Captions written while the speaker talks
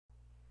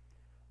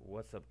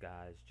What's up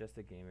guys, Just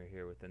a Gamer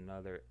here with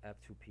another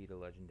F2P to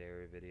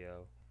Legendary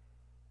video.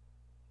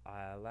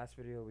 Last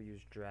video we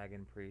used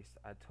Dragon Priest.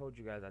 I told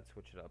you guys I'd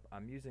switch it up.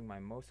 I'm using my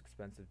most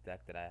expensive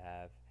deck that I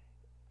have.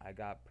 I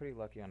got pretty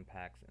lucky on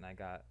packs and I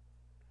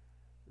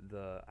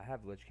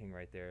have Lich King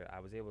right there.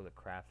 I was able to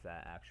craft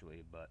that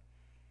actually, but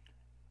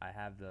I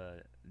have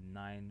the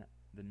 9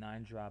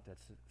 drop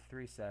that's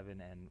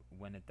 3/7, and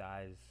when it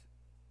dies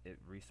it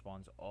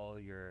respawns all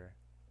your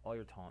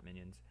taunt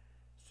minions.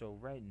 So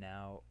right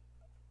now,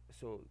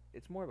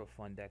 it's more of a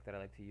fun deck that I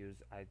like to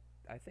use. I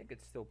think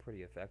it's still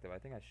pretty effective. I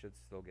think I should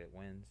still get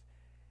wins.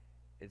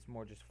 It's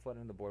more just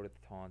flooding the board with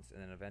the taunts,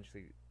 and then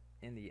eventually,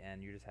 in the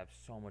end, you just have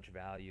so much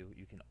value.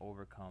 You can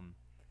overcome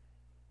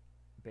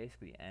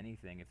basically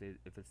anything if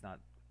it's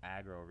not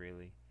aggro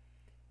really.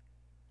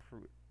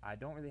 I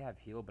don't really have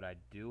heal, but I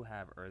do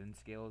have earthen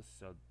scales,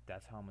 so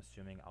that's how I'm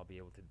assuming I'll be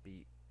able to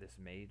beat this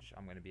mage.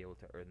 I'm going to be able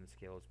to earthen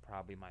scales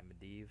probably my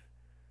Medivh.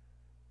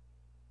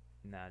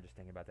 Nah, just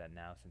thinking about that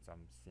now since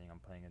I'm seeing I'm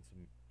playing in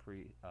some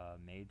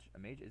mage. A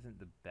mage isn't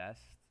the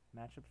best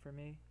matchup for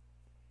me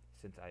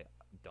since I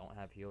don't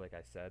have heal like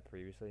I said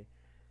previously.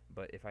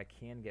 But if I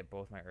can get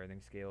both my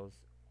earthing scales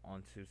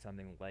onto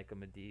something like a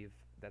Medivh,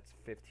 that's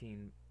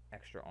 15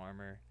 extra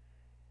armor,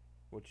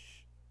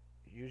 which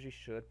usually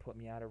should put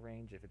me out of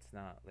range if it's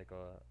not like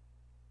a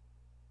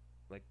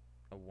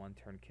one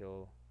turn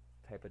kill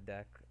type of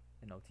deck,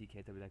 an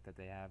OTK type of deck that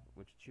they have,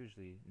 which it's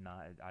usually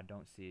not. I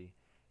don't see.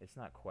 It's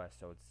not quest,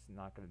 so they're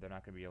not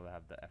gonna be able to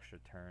have the extra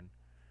turn.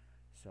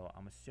 So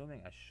I'm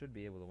assuming I should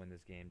be able to win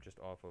this game just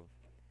off of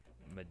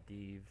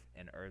Medivh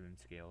and earthen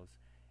scales.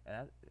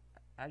 And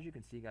as you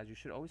can see, guys, you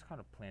should always kind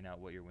of plan out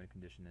what your win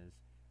condition is.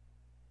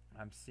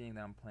 I'm seeing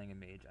that I'm playing a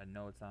mage. I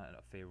know it's not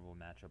a favorable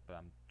matchup, but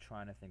I'm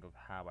trying to think of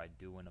how I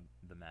do win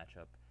the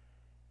matchup,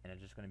 and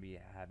it's just going to be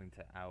having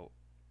to out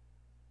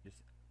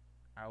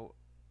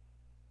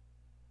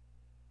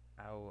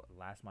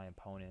outlast my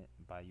opponent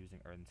by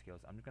using earthen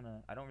scales.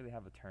 I don't really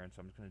have a turn, so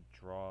I'm just gonna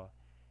draw,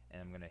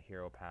 and I'm gonna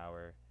hero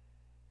power.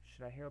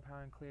 Should I hero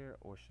power and clear,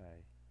 or should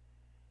I?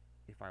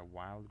 If I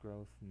wild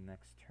growth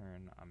next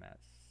turn, I'm at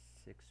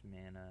 6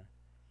 mana.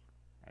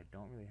 I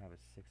don't really have a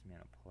 6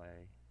 mana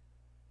play.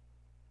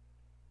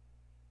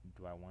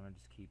 Do I want to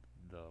just keep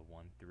the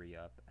 1/3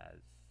 up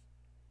as?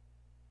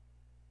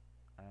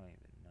 I don't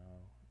even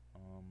know.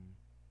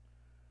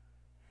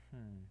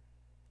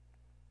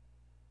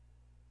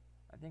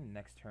 I think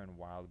next turn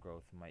wild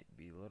growth might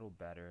be a little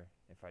better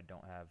if I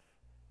don't have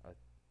a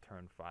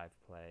turn 5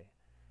 play.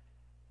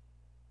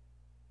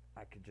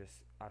 I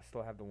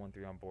still have the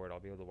 1/3 on board. I'll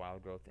be able to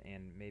wild growth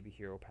and maybe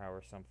hero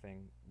power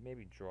something,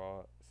 maybe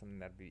draw something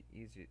that'd be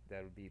easy,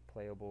 that would be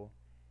playable.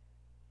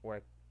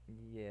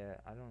 Yeah,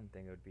 I don't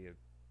think it would be a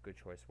good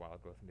choice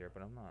wild growth in there,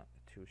 but I'm not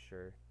too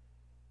sure.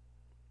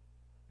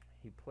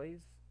 He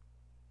plays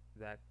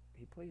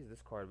he plays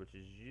this card, which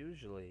is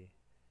usually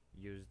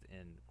used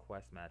in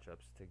quest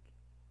matchups to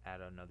add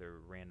another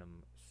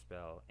random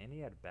spell, and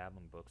he had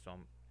Babbling Book, so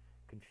I'm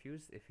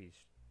confused if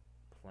he's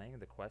playing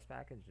the quest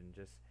package and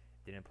just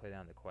didn't play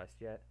down the quest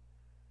yet,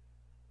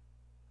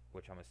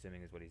 which I'm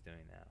assuming is what he's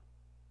doing now.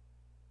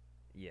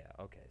 Yeah,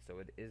 okay, so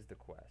it is the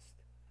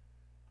quest.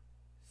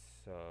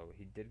 So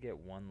he did get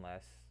one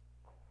less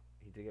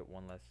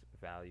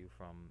value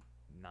from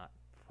not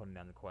putting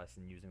down the quest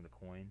and using the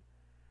coin.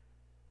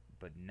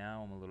 But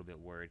now I'm a little bit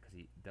worried because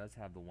he does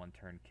have the 1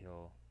 turn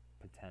kill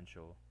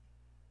potential.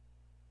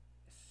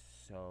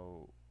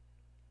 So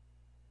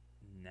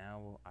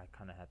now I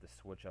kind of have to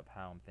switch up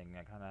how I'm thinking.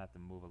 I kind of have to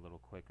move a little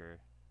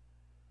quicker.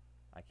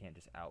 I can't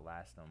just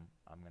outlast him.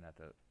 I'm just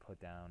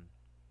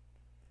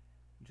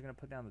gonna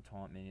put down the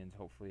taunt minions.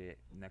 Hopefully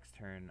next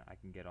turn I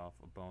can get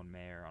off a Bone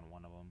Mare on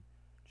one of them.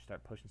 Just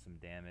start pushing some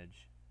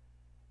damage.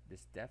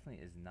 This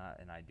definitely is not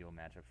an ideal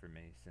matchup for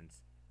me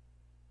since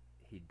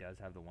he does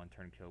have the 1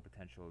 turn kill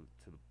potential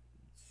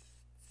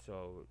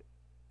so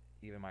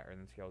even my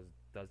earthen scales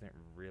doesn't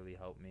really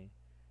help me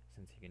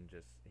since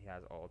he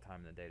has all time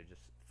in the day to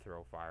just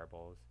throw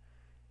fireballs.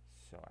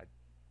 So I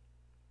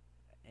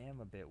am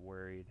a bit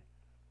worried.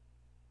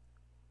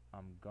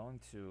 I'm going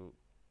to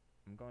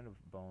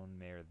Bone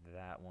Mare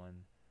that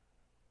one,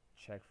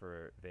 check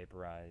for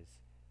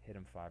Vaporize, hit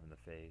him 5 in the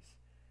face,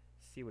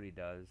 see what he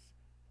does.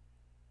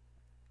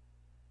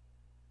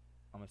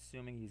 I'm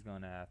assuming he's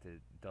going to have to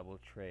double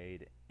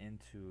trade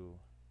into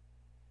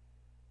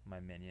my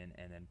minion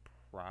and then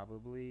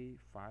probably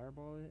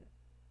fireball it,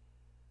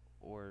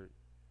 or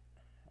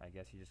I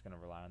guess he's just going to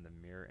rely on the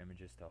mirror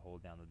images to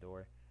hold down the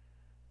door.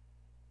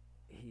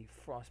 He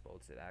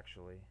frostbolts it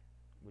actually,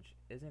 which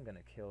isn't going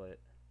to kill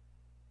it,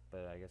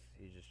 but I guess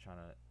he's just trying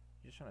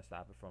to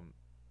stop it from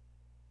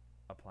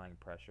applying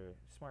pressure.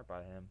 Smart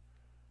by him.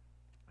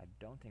 I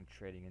don't think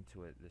trading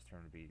into it this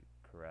turn would be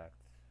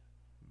correct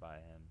by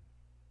him.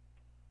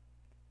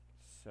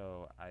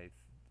 So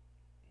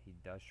he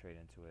does trade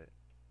into it.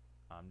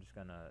 I'm just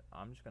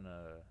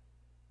gonna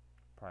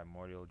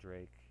Primordial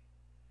Drake,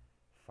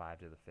 5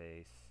 to the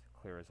face,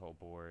 clear his whole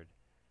board.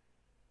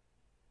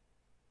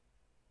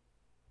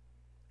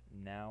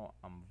 Now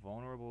I'm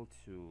vulnerable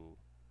to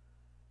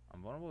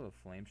I'm vulnerable to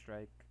Flame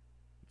Strike.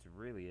 It's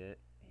really it.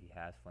 He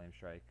has Flame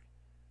Strike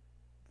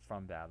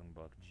from Battling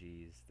Book.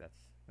 Jeez, that's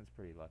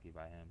pretty lucky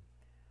by him.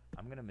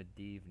 I'm gonna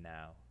Medivh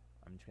now.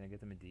 I'm just gonna get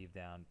the Medivh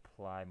down,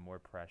 apply more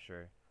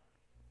pressure.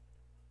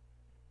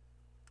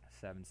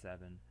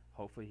 7/7.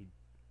 Hopefully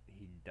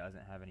he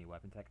doesn't have any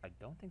weapon tech. I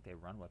don't think they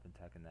run weapon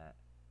tech in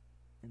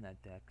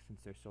that deck,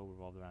 since they're so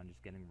revolved around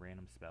just getting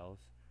random spells.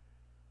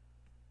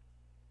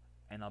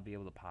 And I'll be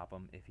able to pop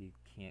him if he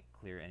can't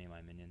clear any of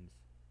my minions.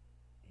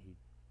 He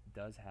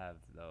does have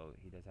the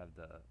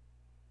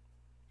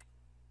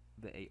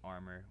 8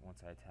 armor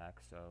once I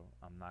attack, so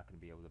I'm not going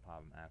to be able to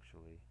pop him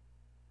actually.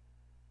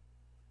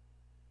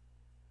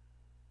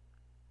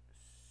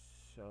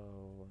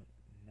 So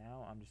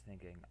now I'm just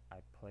thinking I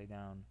play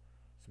down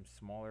some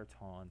smaller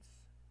taunts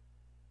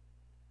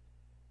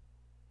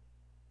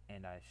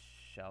and I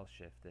shell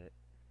shift it.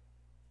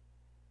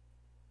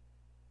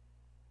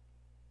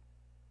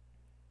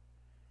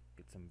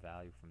 Get some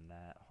value from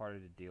that. Harder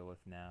to deal with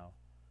now.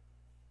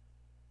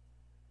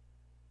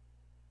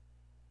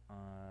 15.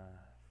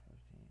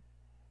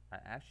 I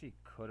actually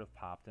could have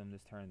popped him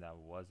this turn. That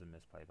was a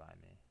misplay by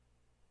me.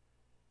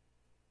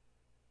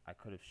 I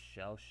could have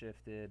shell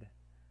shifted,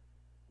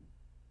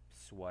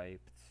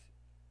 swiped,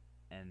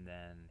 and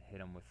then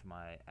hit him with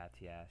my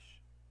Atiash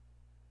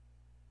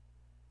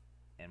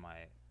and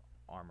my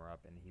armor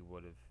up, and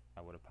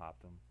I would have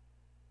popped him.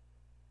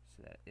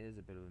 So that is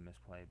a bit of a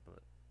misplay,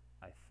 but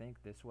I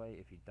think this way,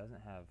 if he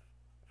doesn't have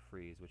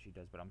freeze, which he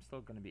does, but I'm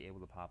still going to be able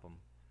to pop him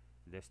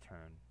this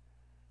turn,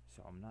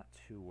 so I'm not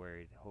too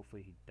worried.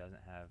 Hopefully he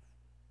doesn't have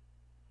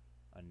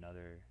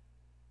another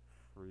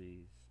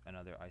freeze,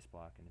 another ice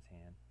block in his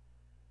hand.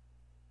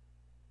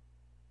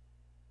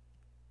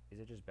 Is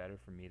it just better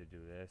for me to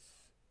do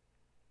this?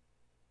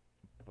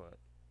 But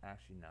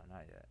actually, no,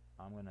 not yet.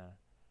 I'm gonna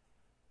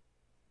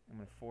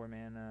 4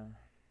 mana.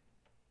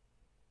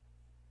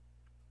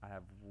 I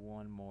have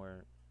one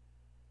more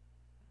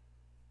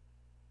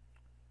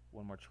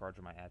charge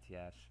on my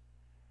Atiash.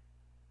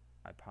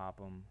 I pop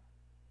him,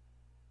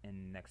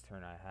 and next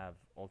turn I have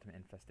Ultimate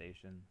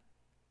Infestation.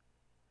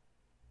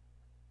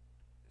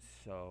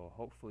 So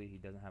hopefully he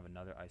doesn't have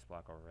another ice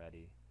block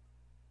already,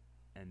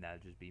 and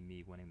that'd just be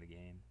me winning the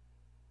game.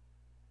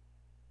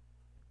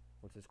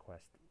 What's his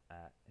quest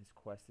at? His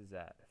quest is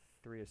at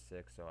 3 of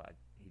 6, so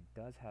he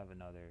does have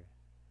another.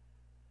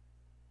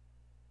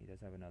 He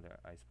does have another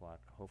ice block.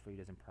 Hopefully he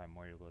doesn't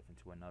Primordial Glyph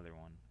into another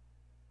one.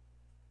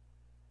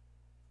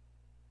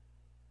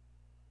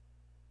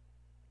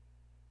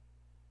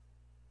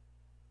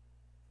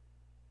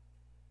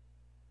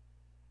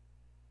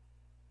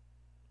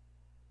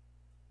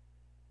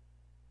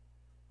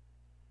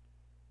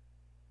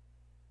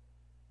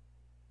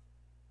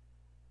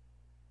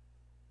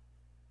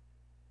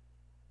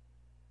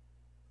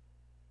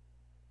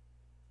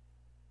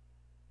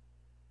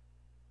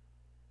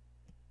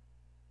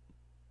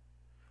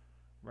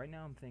 Right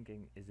now I'm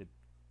thinking,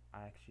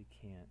 I actually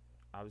can't.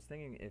 I was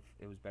thinking if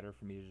it was better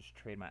for me to just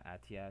trade my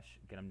Atiash,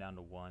 get him down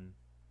to 1,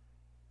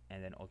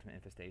 and then Ultimate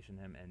Infestation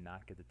him and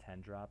not get the 10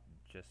 drop,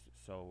 just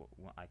so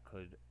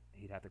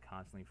he'd have to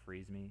constantly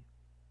freeze me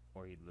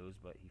or he'd lose,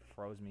 but he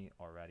froze me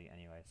already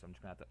anyway, so I'm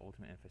just going to have to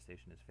Ultimate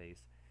Infestation his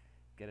face,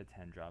 get a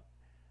 10 drop.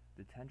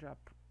 The 10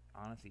 drop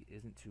honestly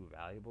isn't too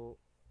valuable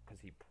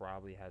because he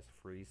probably has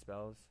freeze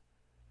spells,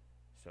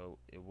 so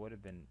it would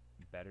have been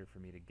better for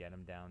me to get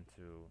him down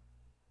to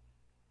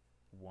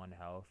 1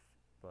 health,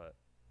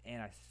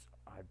 and I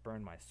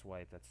burned my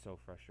swipe. That's so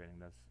frustrating.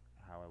 That's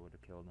how I would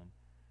have killed him.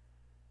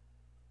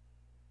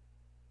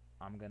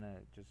 I'm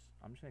just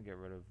gonna get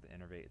rid of the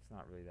Innervate. It's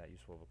not really that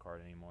useful of a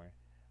card anymore.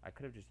 I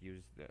could have just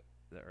used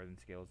the Earthen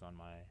Scales on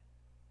my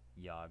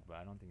Yogg, but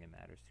I don't think it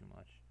matters too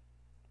much.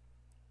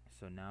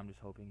 So now I'm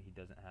just hoping he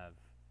doesn't have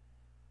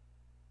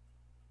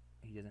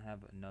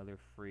another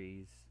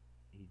freeze.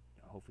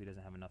 Hopefully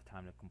doesn't have enough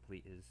time to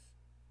complete his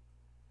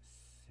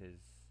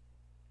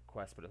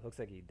quest, but it looks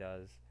like he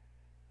does.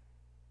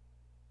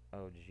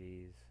 Oh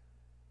jeez,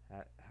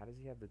 how does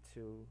he have the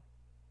two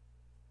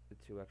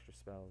extra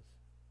spells?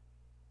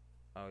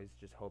 Oh, he's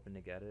just hoping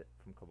to get it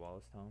from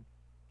Kabbalah's Tome.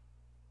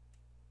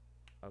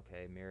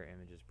 Okay, Mirror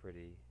Image is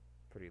pretty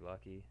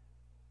lucky,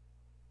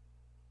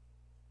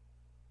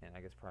 and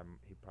I guess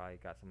he probably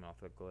got something off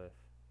the glyph,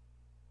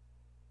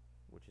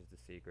 which is the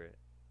secret.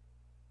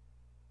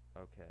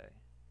 Okay.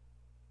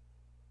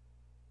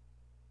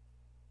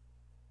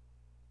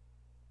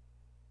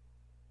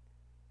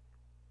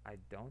 I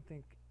don't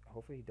think.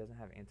 Hopefully he doesn't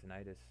have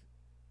Antonitis,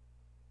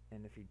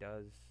 and if he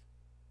does,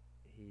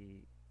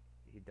 he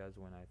does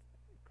win.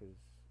 Because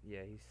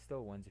yeah, he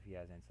still wins if he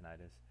has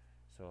Antonitis.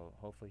 So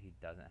hopefully he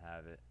doesn't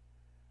have it.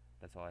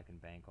 That's all I can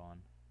bank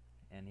on,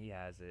 and he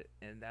has it,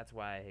 and that's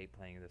why I hate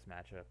playing this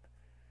matchup.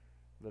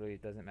 Literally,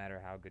 it doesn't matter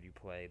how good you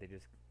play. They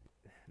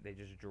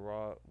just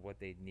draw what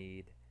they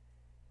need.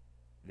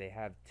 They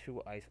have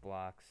 2 ice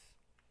blocks.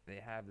 They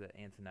have the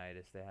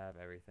Antonitis. They have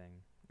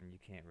everything, and you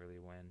can't really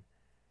win.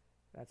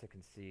 That's a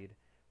concede.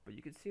 But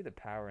you can see the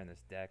power in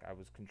this deck. I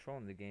was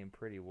controlling the game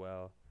pretty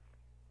well.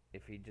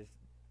 If he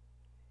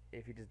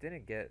if he just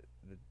didn't get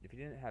if he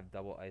didn't have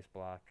double ice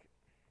block,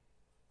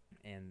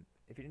 and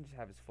if he didn't just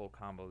have his full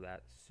combo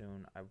that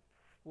soon, I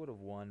would have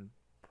won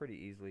pretty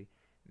easily.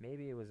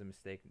 Maybe it was a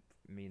mistake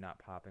me not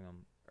popping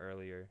him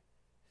earlier,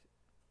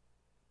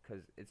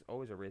 because it's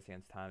always a race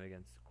against time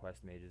against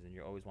quest mages, and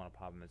you always want to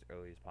pop him as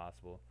early as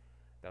possible.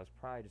 That was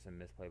probably just a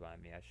misplay by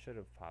me. I should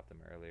have popped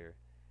him earlier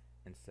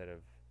instead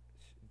of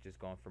just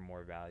going for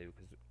more value,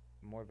 because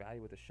more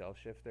value with a shell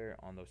shifter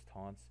on those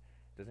taunts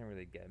doesn't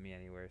really get me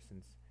anywhere,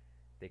 since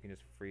they can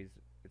just freeze.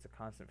 It's a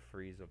constant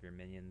freeze of your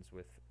minions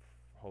with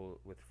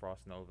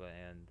Frost Nova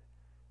and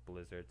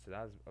Blizzard. So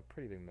that was a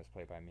pretty big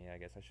misplay by me. I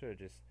guess I should have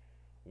just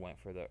went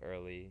for the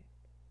early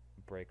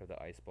break of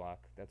the ice block.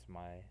 That's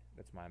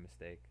my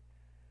mistake.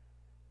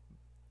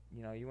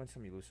 You know, you win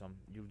some, you lose some.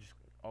 You just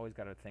always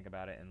got to think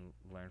about it and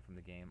learn from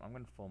the game. I'm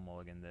going to full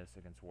mulligan this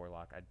against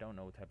Warlock. I don't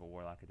know what type of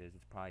Warlock it is.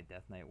 It's probably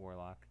Death Knight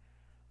Warlock,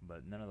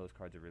 but none of those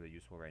cards are really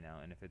useful right now.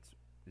 And if it's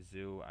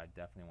Zoo, I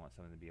definitely want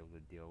something to be able to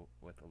deal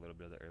with a little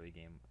bit of the early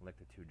game, like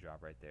the 2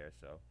 drop right there.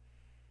 So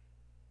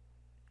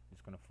I'm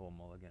just going to full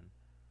mulligan.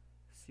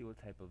 See what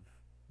type of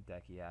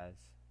deck he has.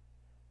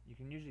 You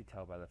can usually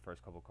tell by the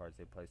first couple cards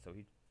they play, so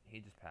he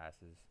just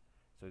passes.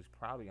 So he's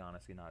probably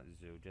honestly not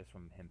Zoo, just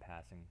from him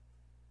passing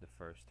the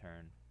first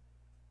turn.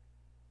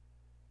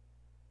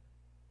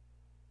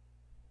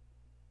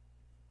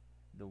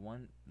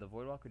 The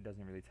Voidwalker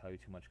doesn't really tell you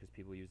too much, because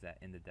people use that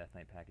in the Death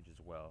Knight package as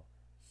well.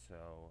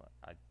 So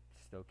I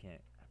still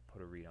can't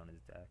put a read on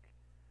his deck.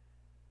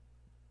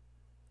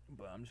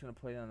 But I'm just gonna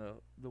play down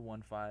the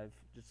 1/5,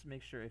 just to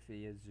make sure if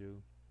he is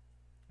Zoo,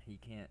 he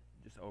can't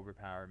just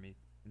overpower me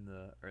in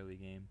the early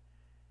game.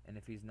 And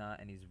if he's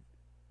not, and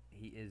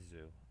he is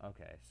Zoo,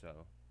 okay,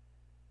 so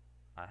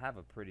I have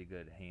a pretty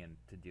good hand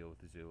to deal with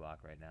the Zoo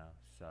lock right now,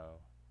 so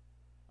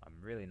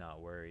I'm really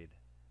not worried.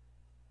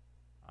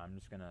 I'm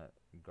just gonna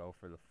go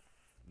for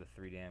the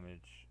 3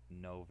 damage,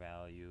 no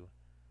value,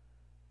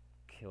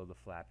 kill the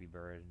Flappy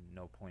Bird.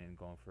 No point in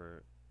going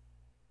for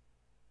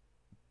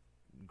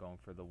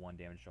the 1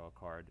 damage draw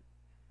card,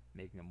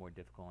 making it more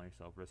difficult on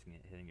yourself, risking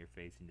it hitting your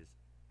face and just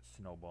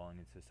snowballing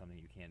into something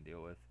you can't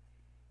deal with.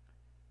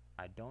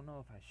 I don't know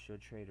if I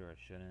should trade or I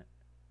shouldn't.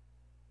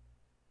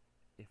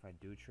 If I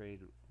do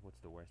trade, what's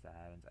the worst that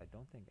happens? I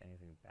don't think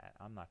anything bad.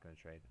 I'm not gonna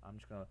trade. I'm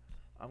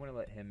gonna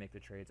let him make the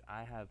trades.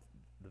 I have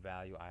the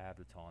value. I have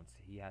the taunts.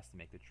 He has to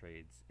make the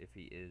trades if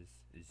he is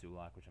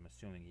Zulak, which I'm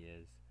assuming he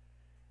is,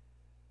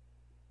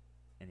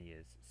 and he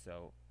is.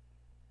 So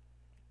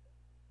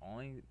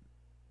only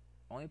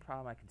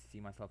problem I can see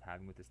myself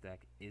having with this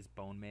deck is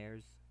Bone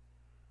Mares.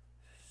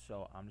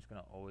 So I'm just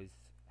gonna always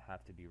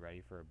have to be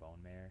ready for a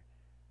Bone Mare.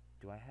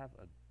 Do I have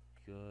a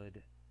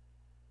good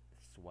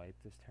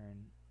swipe this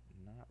turn?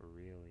 Not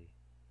really.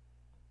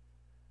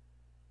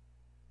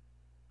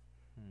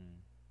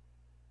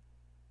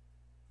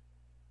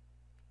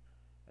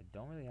 I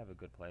don't really have a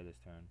good play this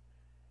turn.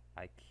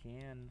 I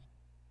can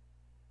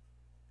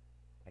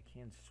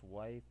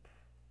swipe.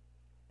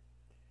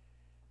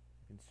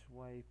 I can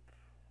swipe.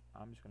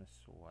 I'm just gonna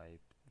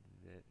swipe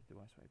this. Do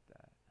I swipe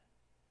that?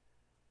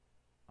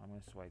 I'm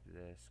gonna swipe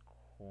this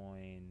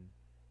coin,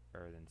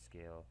 earthen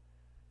scale.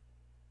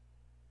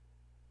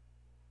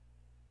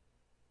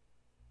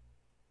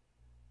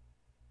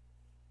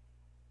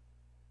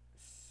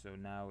 So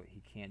now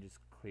he can't just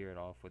clear it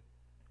off with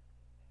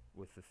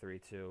the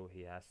 3/2.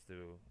 He has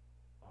to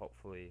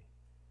hopefully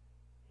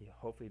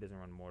doesn't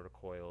run Mortal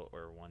Coil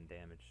or 1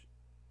 damage.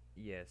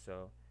 Yeah,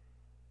 so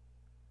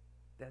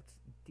that's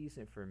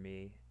decent for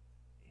me.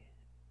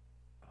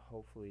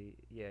 Hopefully,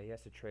 yeah, he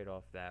has to trade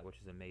off that, which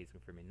is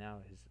amazing for me.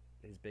 Now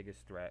his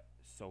biggest threat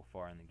so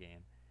far in the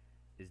game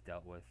is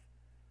dealt with.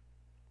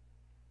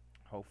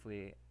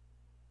 Hopefully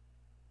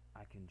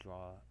I can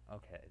draw.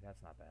 Okay,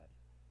 that's not bad.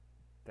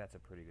 That's a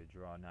pretty good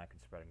draw. Now I can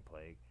Spreading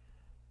Plague.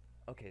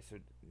 Okay, so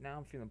now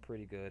I'm feeling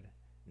pretty good.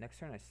 Next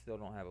turn I still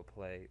don't have a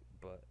play,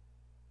 but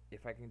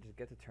if I can just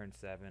get to turn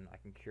 7, I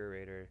can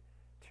Curator.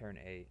 Turn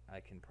 8, I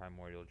can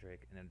Primordial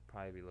Drake, and then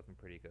probably be looking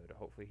pretty good.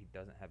 Hopefully he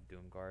doesn't have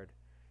Doomguard.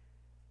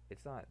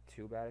 It's not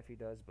too bad if he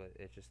does, but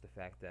it's just the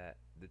fact that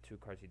the 2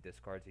 cards he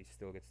discards, he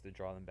still gets to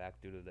draw them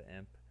back due to the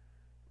Imp,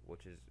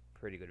 which is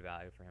pretty good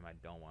value for him. I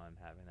don't want him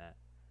having that.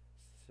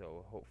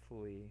 So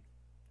hopefully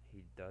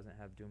he doesn't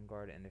have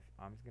Doomguard, and if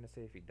I'm just gonna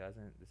say if he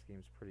doesn't, this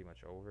game's pretty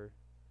much over.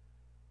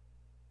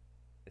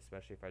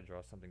 Especially if I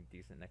draw something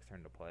decent next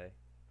turn to play.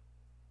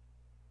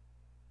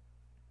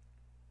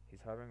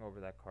 He's hovering over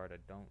that card. I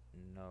don't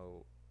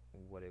know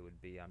what it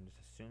would be. I'm just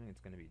assuming it's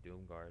gonna be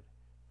Doomguard,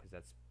 because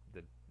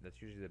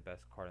that's usually the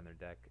best card in their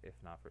deck.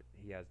 If not for,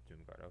 he has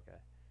Doomguard. Okay.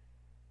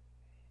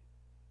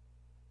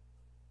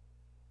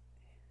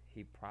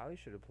 He probably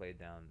should have played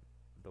down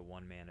the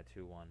 1 mana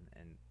 2/1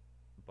 and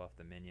buffed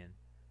the minion,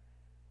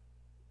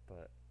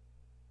 but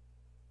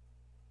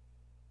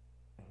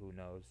who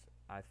knows?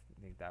 I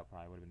think that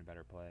probably would have been a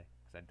better play,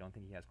 because I don't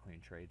think he has clean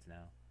trades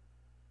now.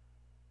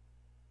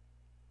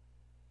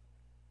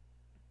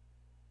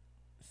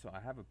 So I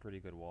have a pretty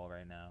good wall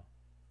right now.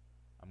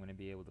 I'm going to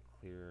be able to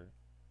clear.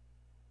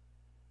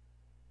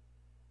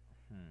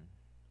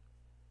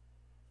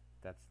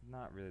 that's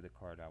not really the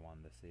card I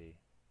wanted to see.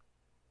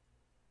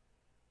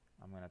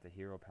 I'm gonna have to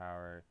hero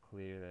power,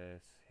 clear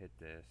this, hit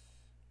this.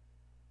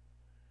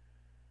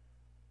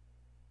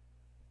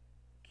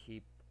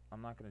 Keep,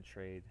 I'm not gonna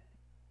trade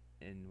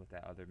in with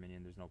that other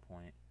minion, there's no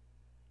point.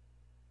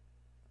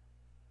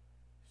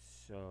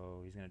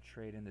 So he's gonna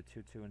trade in the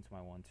 2/2 into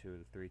my 1/2,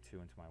 the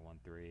 3/2 into my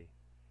 1/3.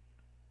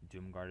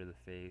 Doomguard to the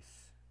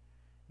face.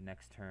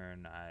 Next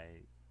turn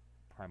I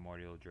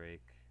Primordial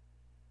Drake,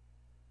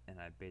 and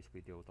I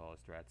basically deal with all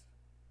his threats.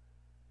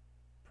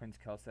 Prince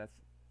Kelseth,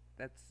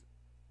 that's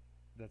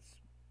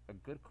a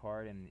good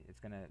card, and it's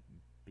gonna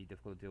be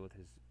difficult to deal with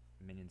his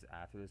minions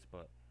after this,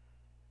 but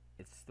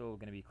it's still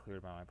gonna be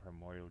cleared by my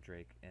Primordial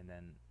Drake, and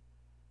then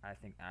I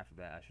think after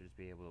that I should just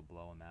be able to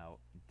blow him out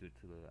due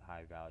to the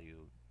high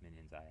value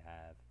minions I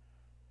have.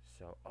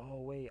 So,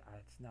 oh wait,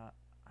 it's not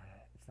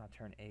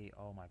turn 8.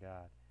 Oh my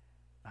god.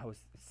 I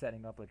was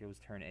setting up like it was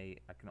turn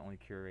 8. I can only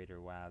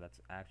Curator. Wow, that's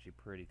actually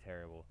pretty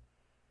terrible.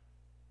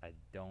 I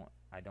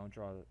don't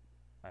draw,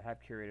 I have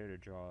Curator to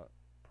draw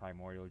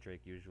Primordial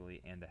Drake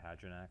usually and the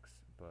HADRONOX,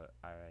 but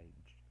I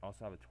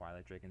also have a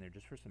Twilight Drake in there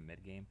just for some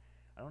mid game.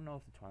 I don't know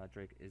if the Twilight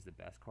Drake is the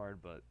best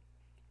card, but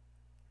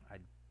I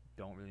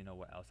don't really know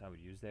what else I would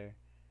use there,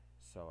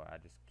 so I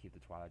just keep the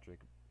Twilight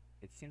Drake.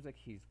 It seems like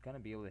he's gonna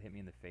be able to hit me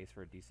in the face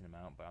for a decent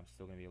amount, but I'm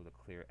still gonna be able to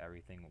clear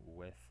everything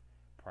with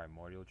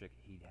Primordial Drake.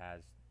 He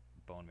has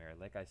Bone Marrow.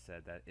 Like I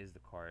said, that is the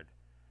card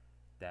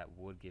that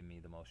would give me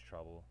the most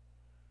trouble.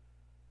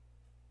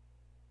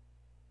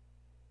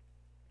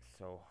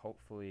 So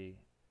hopefully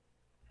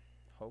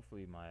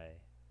my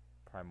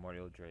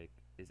Primordial Drake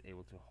is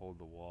able to hold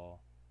the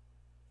wall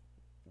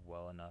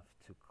well enough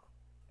to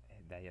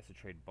that he has to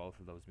trade both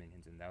of those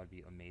minions, and that would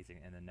be amazing.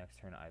 And the next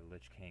turn I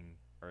Lich King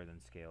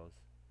Earthen Scales.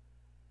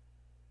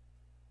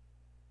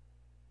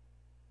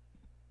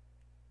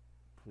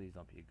 Please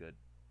don't be good.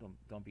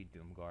 Don't be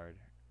Doomguard.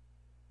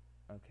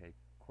 Okay,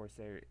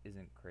 Corsair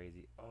isn't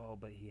crazy. Oh,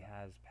 but he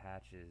has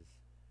patches.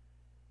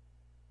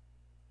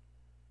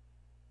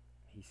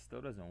 He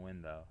still doesn't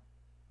win though.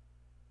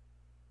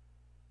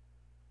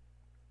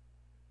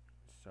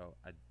 So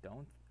I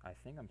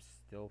think I'm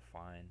still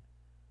fine.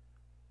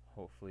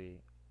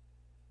 Hopefully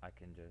I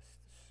can just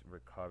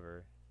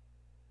recover.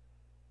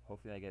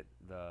 Hopefully I get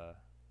the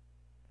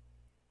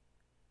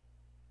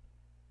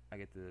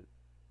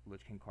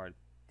Lich King card,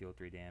 deal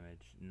 3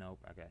 damage. Nope,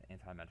 I got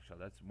anti-magic shell.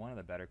 That's one of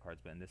the better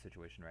cards, but in this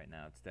situation right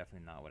now, it's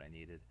definitely not what I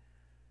needed.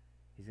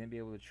 He's gonna be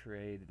able to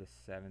trade the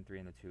 7/3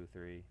 and the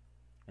 2/3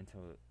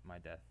 into my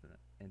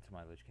into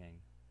my Lich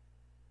King.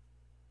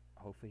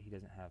 Hopefully he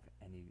doesn't have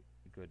any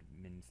good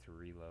minions to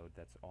reload.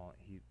 That's all.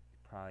 He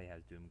probably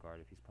has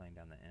Doomguard if he's playing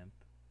down the Imp.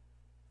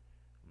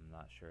 I'm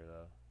not sure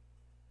though.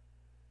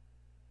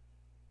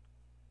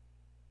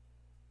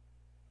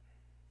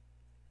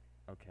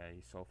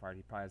 Okay, so far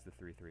he probably has the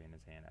 3/3 in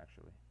his hand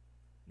actually.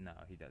 No,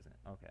 he doesn't.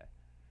 Okay.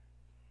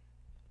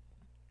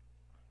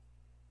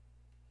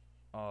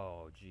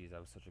 Oh, geez, that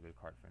was such a good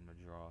card for him to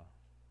draw.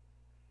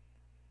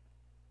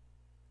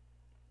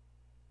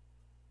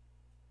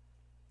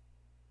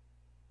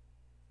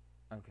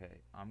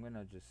 Okay, I'm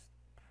gonna just,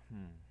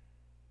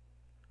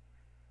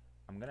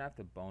 I'm gonna have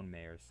to Bone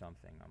Mayor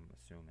something, I'm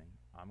assuming.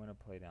 I'm gonna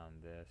play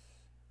down this.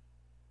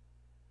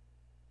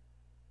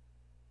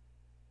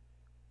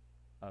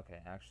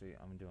 Okay, actually,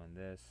 I'm doing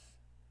this,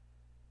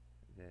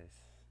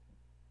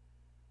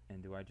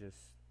 and do I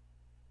just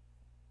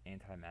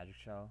anti-magic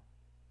shell?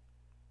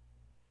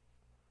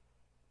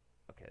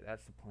 Okay,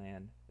 that's the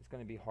plan. It's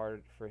gonna be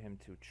hard for him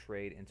to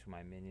trade into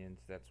my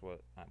minions. That's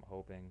what I'm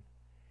hoping.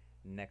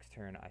 Next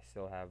turn, I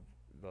still have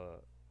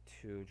the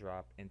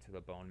 2-drop into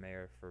the Bone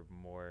Mayor for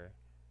more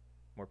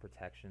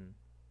protection.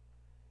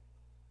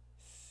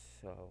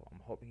 So I'm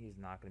hoping he's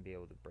not going to be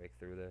able to break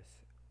through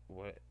this.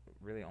 What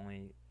really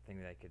only thing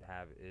that I could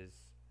have is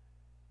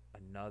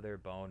another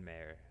Bone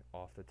Mayor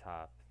off the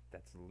top.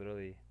 That's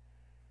literally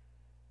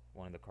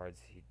one of the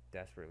cards he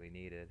desperately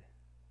needed,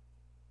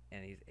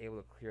 and he's able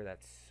to clear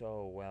that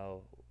so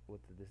well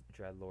with this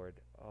Dreadlord.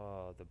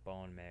 Oh, the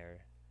Bone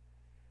Mayor.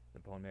 The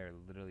Bone Mayor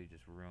literally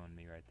just ruined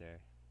me right there.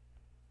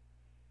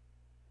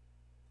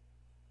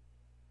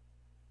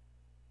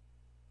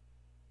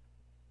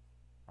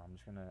 I'm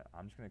just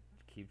gonna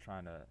keep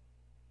trying to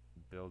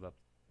build up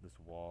this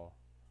wall.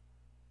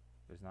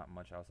 There's not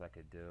much else I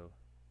could do.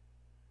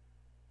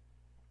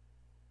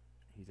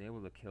 He's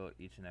able to kill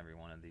each and every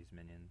one of these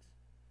minions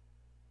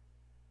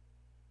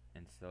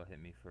and still hit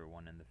me for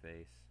 1 in the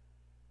face,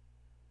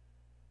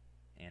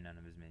 and none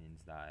of his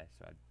minions die,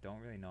 so I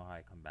don't really know how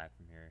I come back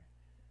from here.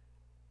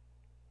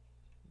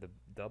 The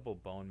double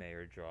Bone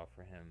Mayor draw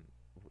for him,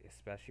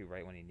 especially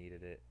right when he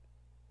needed it,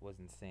 was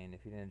insane.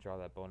 If he didn't draw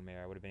that Bone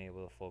Mayor, I would have been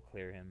able to full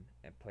clear him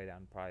and play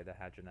down probably the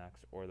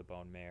HADRONOX or the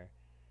Bone Mayor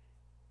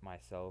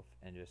myself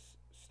and just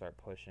start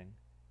pushing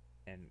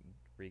and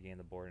regain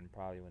the board and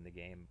probably win the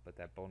game. But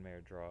that Bone Mayor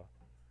draw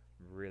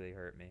really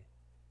hurt me.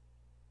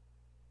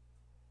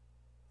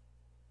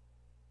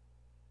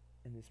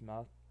 And this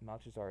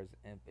Malchazar's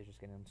Imp is just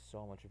getting him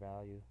so much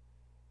value.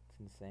 It's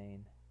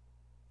insane.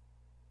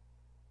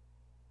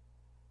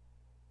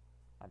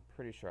 I'm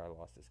pretty sure I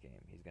lost this game.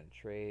 He's gonna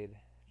trade,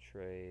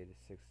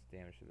 6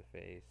 damage to the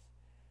face.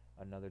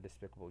 Another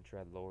Despicable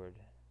Dreadlord.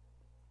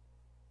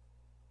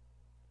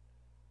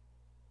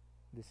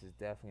 This is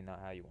definitely not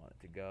how you want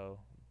it to go,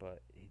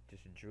 but he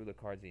just drew the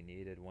cards he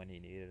needed when he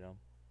needed them.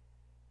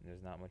 And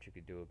there's not much you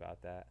could do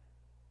about that.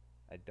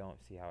 I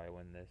don't see how I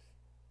win this.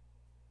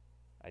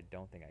 I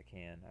don't think I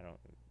can. I don't.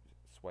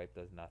 Swipe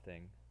does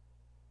nothing.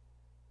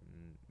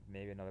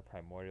 Maybe another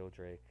Primordial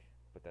Drake,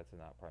 but that's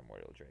not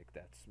Primordial Drake.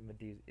 That's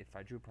Medivh. If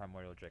I drew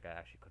Primordial Drake, I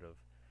actually could have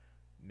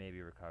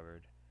maybe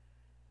recovered,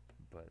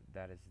 but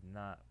that is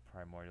not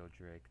Primordial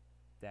Drake.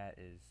 That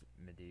is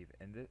Medivh.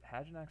 And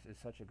HADRONOX is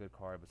such a good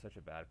card, but such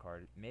a bad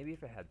card. Maybe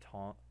if it had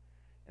Taunt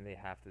and they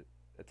have to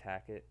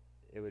attack it,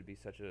 it would be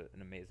such an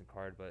amazing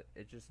card, but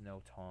it's just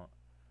no Taunt.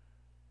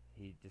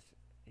 He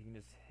can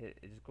just hit.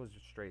 It just goes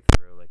straight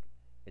through. Like,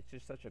 it's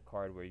just such a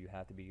card where you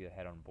have to be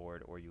ahead on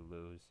board or you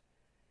lose.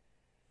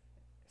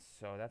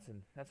 So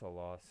that's a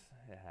loss.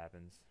 It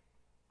happens.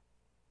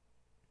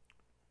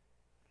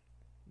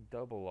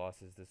 Double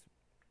losses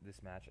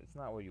this match. It's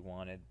not what you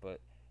wanted, but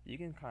you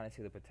can kind of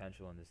see the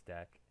potential in this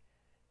deck.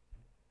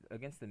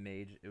 Against the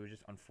mage, it was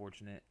just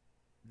unfortunate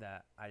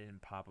that I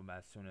didn't pop him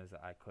as soon as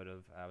I could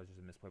have. I was just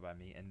a misplay by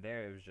me. And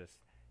there it was just,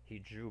 he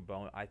drew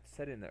bone. I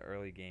said in the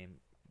early game,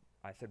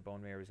 I said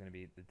Bone Mirror was going to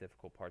be the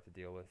difficult part to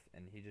deal with,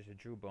 and he just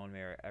drew Bone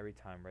Mirror every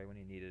time right when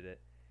he needed it.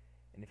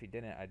 And if he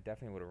didn't, I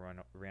definitely would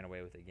have ran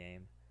away with the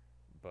game.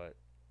 But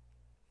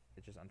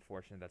it's just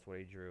unfortunate that's what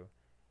he drew.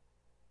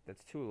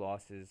 That's 2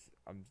 losses.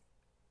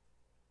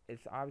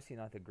 It's obviously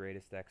not the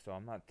greatest deck, so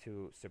I'm not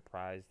too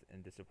surprised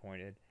and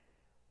disappointed.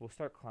 We'll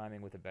start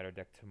climbing with a better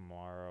deck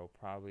tomorrow.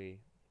 Probably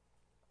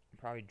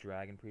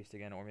Dragon Priest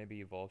again, or maybe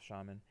Evolve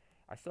Shaman.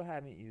 I still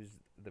haven't used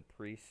the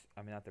Priest.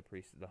 I mean, not the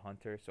Priest, the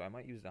Hunter. So I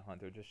might use the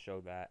Hunter, just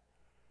show that.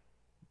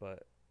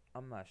 But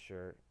I'm not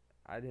sure.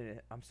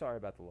 I'm sorry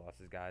about the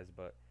losses, guys,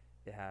 but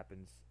it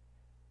happens.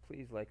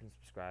 Please like and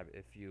subscribe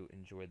if you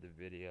enjoyed the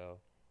video.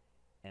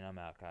 And I'm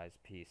out, guys.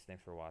 Peace.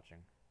 Thanks for watching.